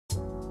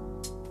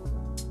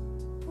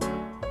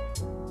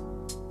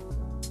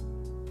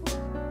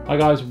Hi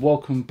guys,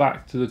 welcome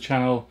back to the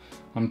channel.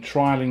 I'm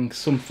trialing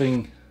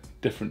something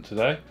different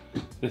today.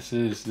 This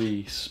is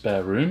the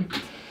spare room.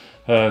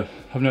 I've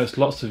noticed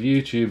lots of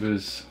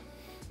YouTubers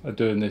are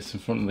doing this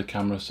in front of the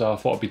camera, so I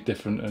thought it'd be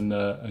different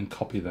and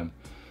copy them.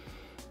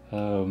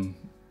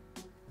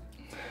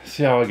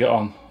 See how I get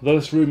on. Although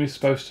this room is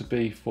supposed to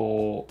be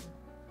for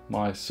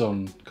my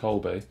son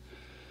Colby,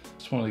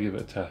 just wanted to give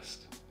it a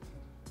test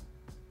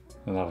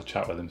and have a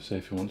chat with him, see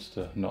if he wants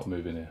to not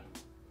move in here.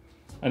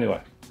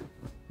 Anyway,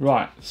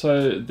 right,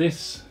 so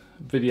this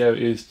video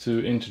is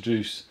to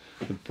introduce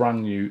the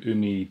brand new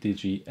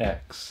UMIDIGI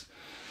X,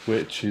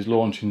 which is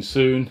launching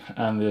soon,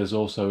 and there's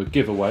also a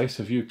giveaway.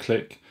 So if you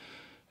click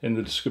in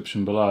the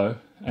description below,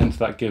 enter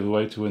that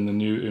giveaway to win the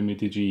new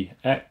UMIDIGI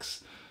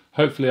X.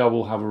 Hopefully I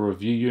will have a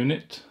review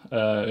unit.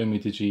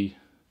 UMIDIGI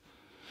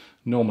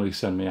normally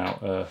send me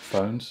out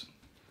phones.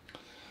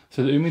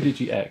 So the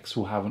UMIDIGI X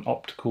will have an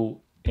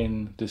optical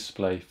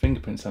in-display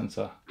fingerprint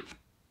sensor.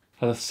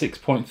 Has a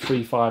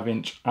 6.35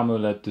 inch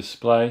AMOLED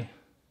display,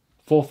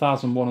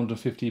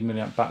 4150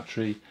 mAh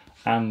battery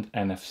and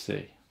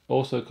NFC.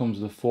 Also comes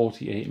with a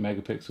 48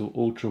 megapixel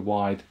ultra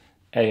wide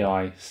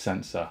AI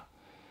sensor.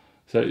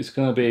 So it's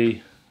going to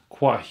be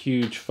quite a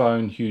huge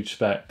phone, huge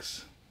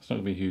specs. It's not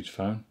going to be a huge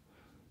phone.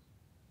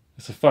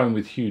 It's a phone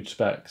with huge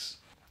specs.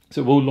 So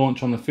it will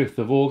launch on the 5th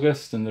of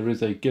August, and there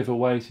is a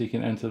giveaway, so you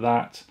can enter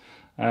that.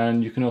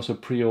 And you can also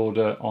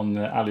pre-order on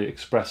the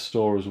AliExpress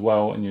store as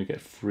well, and you get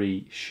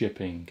free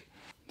shipping.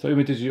 So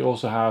UMIDIGI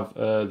also have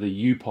the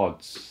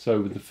U-Pods.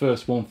 So with the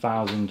first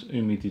 1,000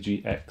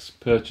 UMIDIGI X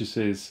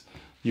purchases,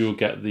 you will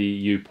get the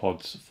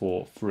U-Pods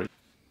for free. So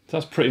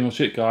that's pretty much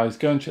it, guys.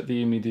 Go and check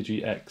the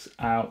UMIDIGI X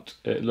out.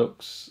 It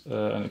looks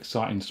an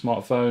exciting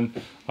smartphone.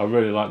 I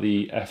really like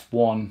the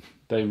F1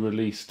 they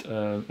released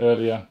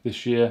earlier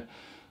this year.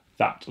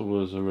 That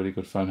was a really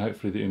good phone.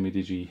 Hopefully the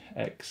UMIDIGI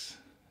X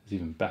is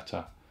even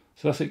better.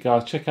 So that's it,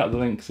 guys. Check out the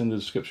links in the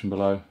description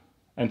below.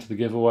 Enter the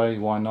giveaway.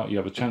 Why not? You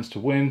have a chance to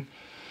win.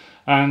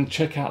 And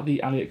check out the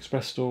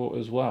AliExpress store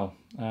as well.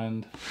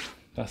 And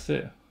that's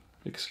it.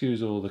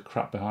 Excuse all the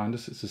crap behind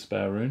us. It's a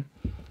spare room.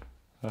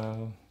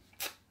 But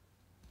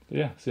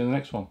yeah, see you in the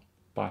next one.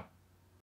 Bye.